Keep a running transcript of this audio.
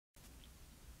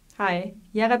Hej,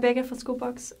 jeg er Rebecca fra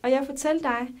Skobox, og jeg fortæller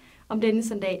dig om denne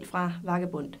sandal fra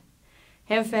Vagabond.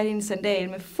 Her er fat i en sandal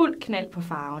med fuld knald på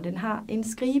farve. Den har en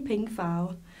skrigepink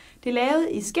farve. Det er lavet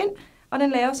i skind, og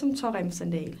den laves som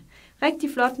tåremssandal. Rigtig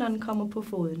flot, når den kommer på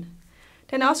foden.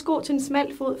 Den er også god til en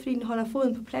smal fod, fordi den holder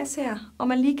foden på plads her, og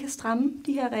man lige kan stramme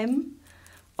de her remme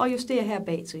og justere her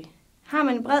bagtil. Har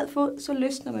man en bred fod, så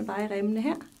løsner man bare i remmene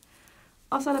her,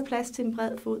 og så er der plads til en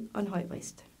bred fod og en høj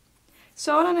vrist.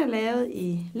 Sålerne er lavet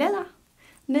i læder.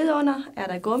 Nedunder er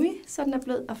der gummi, så den er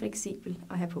blød og fleksibel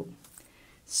at have på.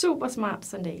 Super smart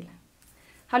sandal.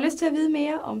 Har du lyst til at vide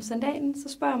mere om sandalen, så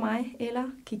spørg mig eller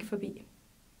kig forbi.